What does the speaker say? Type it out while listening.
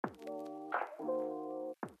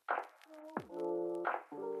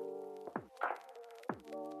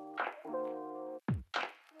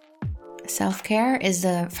Self-care is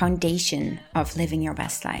the foundation of living your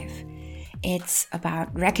best life. It's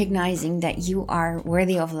about recognizing that you are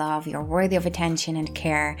worthy of love, you're worthy of attention and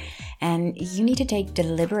care, and you need to take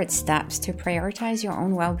deliberate steps to prioritize your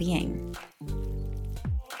own well-being.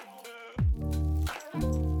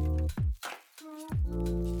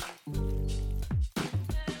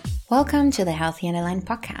 Welcome to the Healthy and Aligned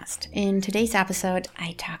podcast. In today's episode,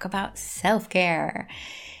 I talk about self-care.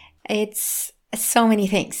 It's so many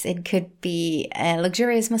things. It could be a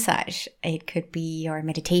luxurious massage. It could be your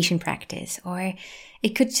meditation practice, or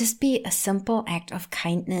it could just be a simple act of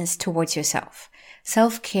kindness towards yourself.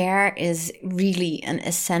 Self-care is really an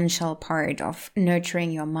essential part of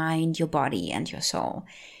nurturing your mind, your body, and your soul.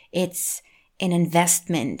 It's an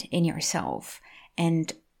investment in yourself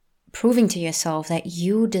and proving to yourself that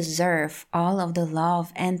you deserve all of the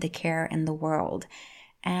love and the care in the world.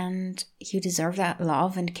 And you deserve that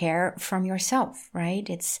love and care from yourself, right?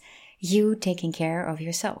 It's you taking care of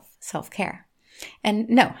yourself, self-care. And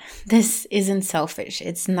no, this isn't selfish.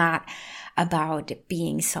 It's not about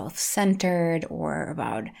being self-centered or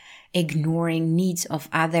about ignoring needs of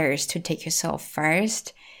others to take yourself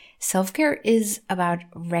first. Self-care is about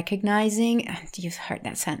recognizing, and you've heard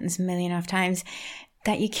that sentence a million of times,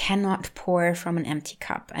 that you cannot pour from an empty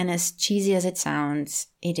cup. And as cheesy as it sounds,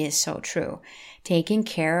 it is so true. Taking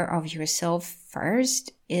care of yourself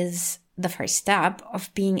first is the first step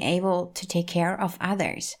of being able to take care of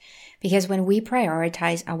others. Because when we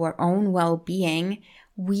prioritize our own well-being,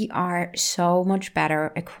 we are so much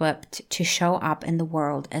better equipped to show up in the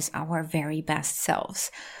world as our very best selves.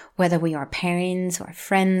 Whether we are parents or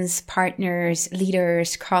friends, partners,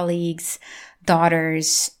 leaders, colleagues,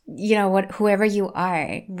 daughters, whoever you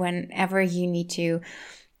are, whenever you need to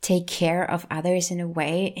take care of others in a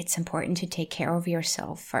way, it's important to take care of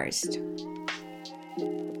yourself first.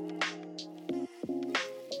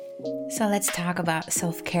 So let's talk about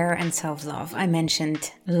self-care and self-love. I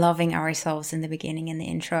mentioned loving ourselves in the beginning in the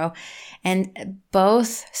intro, and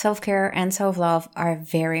both self-care and self-love are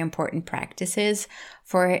very important practices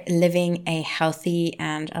for living a healthy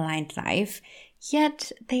and aligned life.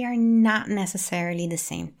 Yet they are not necessarily the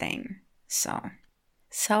same thing. So,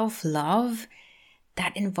 self-love,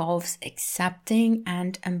 that involves accepting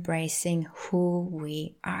and embracing who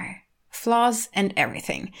we are. Flaws and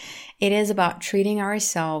everything. It is about treating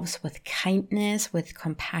ourselves with kindness, with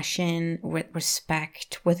compassion, with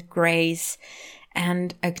respect, with grace,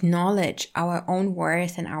 and acknowledge our own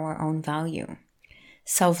worth and our own value.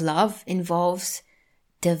 Self-love involves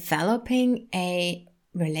developing a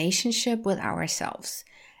relationship with ourselves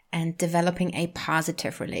and developing a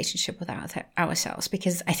positive relationship with ourselves,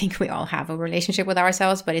 because I think we all have a relationship with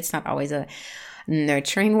ourselves, but it's not always a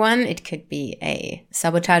nurturing one. It could be a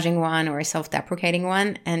sabotaging one or a self-deprecating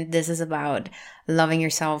one. And this is about loving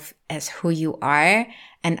yourself as who you are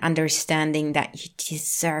and understanding that you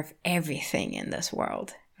deserve everything in this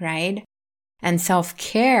world, right? And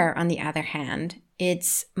self-care, on the other hand,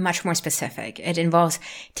 it's much more specific. It involves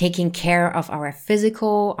taking care of our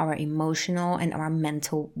physical, our emotional, and our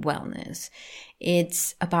mental wellness.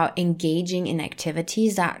 It's about engaging in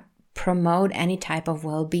activities that promote any type of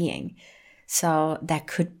well-being. So that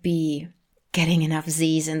could be getting enough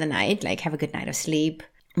Z's in the night, like have a good night of sleep,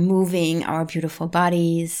 moving our beautiful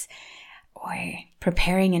bodies, or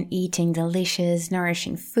preparing and eating delicious,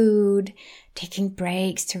 nourishing food, taking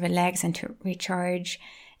breaks to relax and to recharge.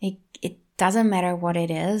 It doesn't matter what it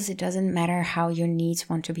is. It doesn't matter how your needs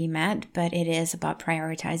want to be met, but it is about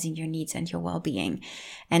prioritizing your needs and your well-being.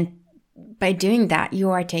 And by doing that, you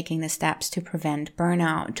are taking the steps to prevent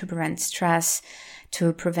burnout, to prevent stress,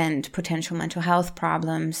 to prevent potential mental health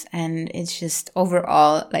problems. And it's just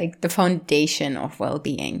overall like the foundation of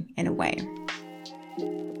well-being in a way.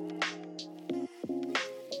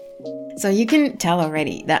 So you can tell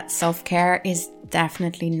already that self-care is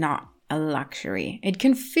definitely not a luxury. It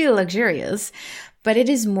can feel luxurious, but it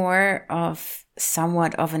is more of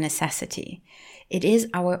somewhat of a necessity. It is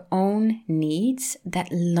our own needs that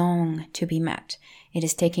long to be met. It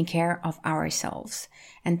is taking care of ourselves.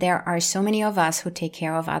 And there are so many of us who take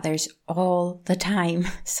care of others all the time.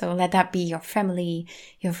 So let that be your family,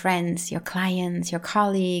 your friends, your clients, your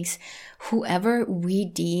colleagues, whoever we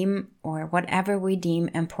deem or whatever we deem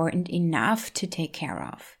important enough to take care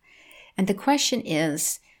of. And the question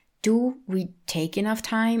is, do we take enough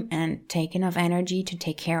time and take enough energy to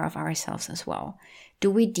take care of ourselves as well?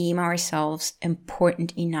 Do we deem ourselves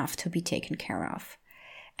important enough to be taken care of?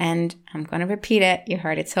 And I'm going to repeat it. You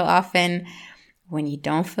heard it so often. when you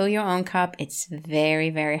don't fill your own cup, it's very,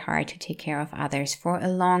 very hard to take care of others for a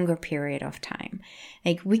longer period of time.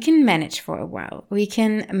 Like, we can manage for a while. We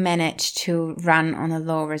can manage to run on a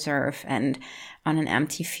low reserve and on an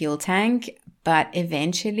empty fuel tank. But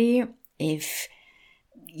eventually, if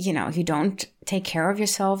you don't take care of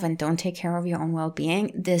yourself and don't take care of your own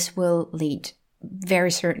well-being, this will lead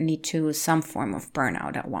very certainly to some form of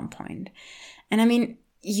burnout at one point. And I mean,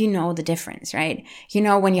 you know the difference, right?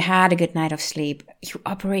 When you had a good night of sleep, you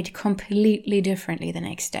operate completely differently the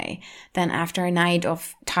next day than after a night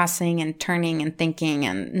of tossing and turning and thinking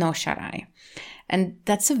and no shut-eye. And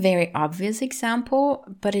that's a very obvious example,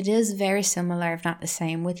 but it is very similar, if not the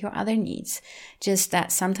same, with your other needs. Just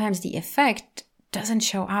that sometimes the effect doesn't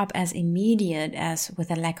show up as immediate as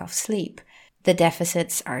with a lack of sleep. The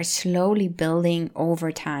deficits are slowly building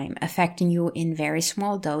over time, affecting you in very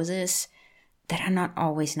small doses that are not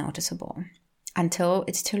always noticeable until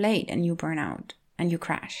it's too late and you burn out and you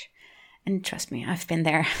crash. And trust me, I've been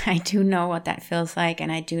there. I do know what that feels like,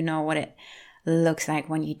 and I do know what it looks like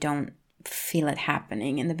when you don't feel it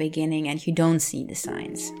happening in the beginning and you don't see the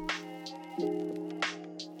signs.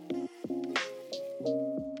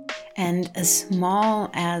 And as small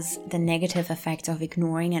as the negative effects of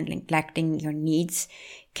ignoring and neglecting your needs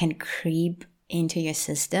can creep into your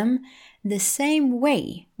system, the same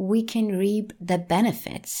way we can reap the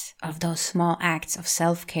benefits of those small acts of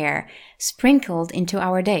self-care sprinkled into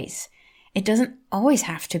our days. It doesn't always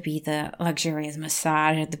have to be the luxurious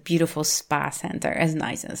massage or the beautiful spa center, as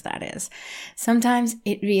nice as that is. Sometimes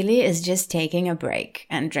it really is just taking a break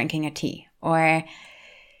and drinking a tea, or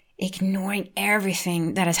ignoring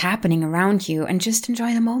everything that is happening around you and just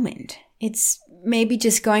enjoy the moment. It's maybe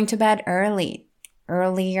just going to bed earlier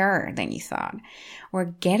than you thought, or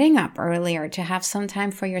getting up earlier to have some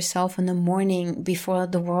time for yourself in the morning before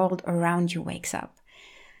the world around you wakes up.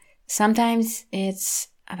 Sometimes it's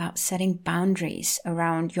about setting boundaries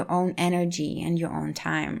around your own energy and your own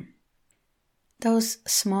time. Those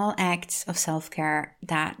small acts of self-care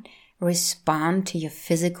that respond to your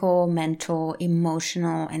physical, mental,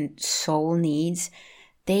 emotional, and soul needs,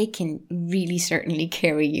 they can really certainly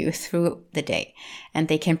carry you through the day, and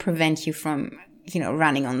they can prevent you from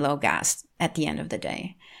running on low gas at the end of the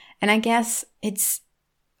day. And I guess it's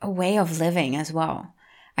a way of living as well.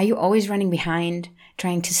 Are you always running behind,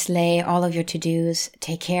 trying to slay all of your to-dos,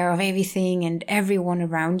 take care of everything and everyone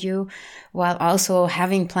around you, while also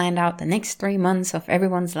having planned out the next 3 months of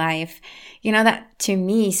everyone's life? That to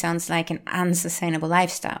me sounds like an unsustainable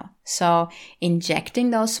lifestyle. So injecting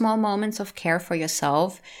those small moments of care for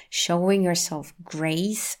yourself, showing yourself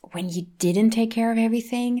grace when you didn't take care of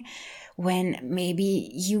everything, when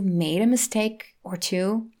maybe you made a mistake or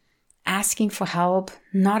two, asking for help,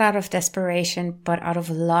 not out of desperation, but out of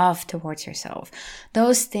love towards yourself.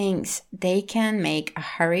 Those things, they can make a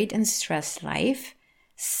hurried and stressed life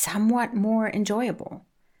somewhat more enjoyable.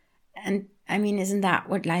 And I mean, isn't that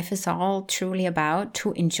what life is all truly about?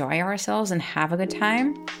 To enjoy ourselves and have a good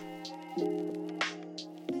time?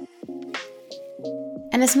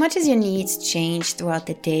 And as much as your needs change throughout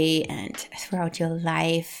the day and throughout your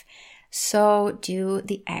life, so do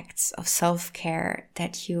the acts of self-care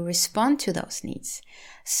that you respond to those needs.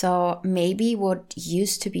 So maybe what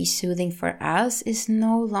used to be soothing for us is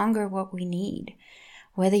no longer what we need.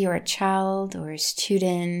 Whether you're a child or a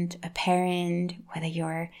student, a parent, whether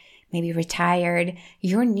you're maybe retired,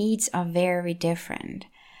 your needs are very different.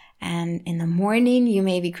 And in the morning, you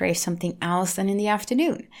maybe crave something else than in the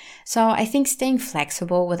afternoon. So I think staying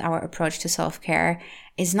flexible with our approach to self-care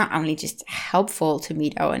is not only just helpful to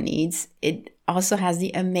meet our needs, it also has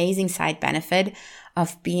the amazing side benefit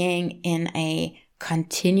of being in a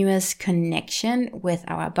continuous connection with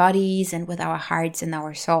our bodies and with our hearts and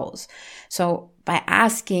our souls. So by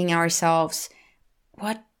asking ourselves,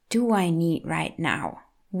 what do I need right now?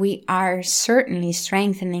 We are certainly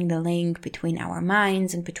strengthening the link between our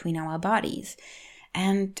minds and between our bodies.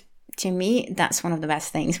 And to me, that's one of the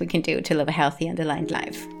best things we can do to live a healthy and aligned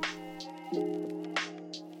life.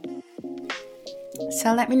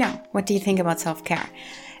 So let me know, what do you think about self-care?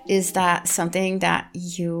 Is that something that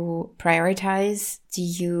you prioritize? Do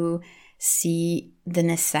you see the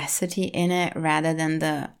necessity in it rather than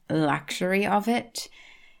the luxury of it?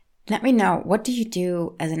 Let me know, what do you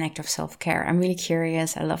do as an act of self-care? I'm really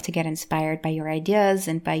curious. I love to get inspired by your ideas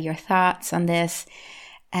and by your thoughts on this.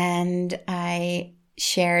 And I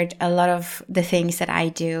shared a lot of the things that I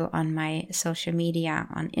do on my social media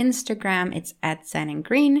on Instagram. It's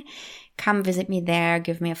 @ZenandGreen. Come visit me there,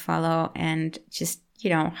 give me a follow, and just,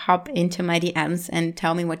 hop into my DMs and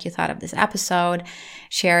tell me what you thought of this episode.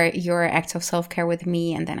 Share your acts of self-care with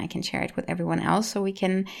me, and then I can share it with everyone else so we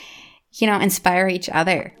can inspire each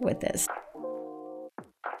other with this.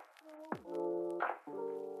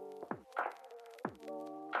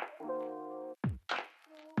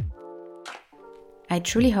 I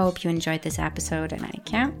truly hope you enjoyed this episode, and I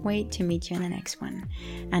can't wait to meet you in the next one.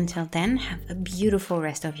 Until then, have a beautiful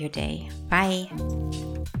rest of your day. Bye.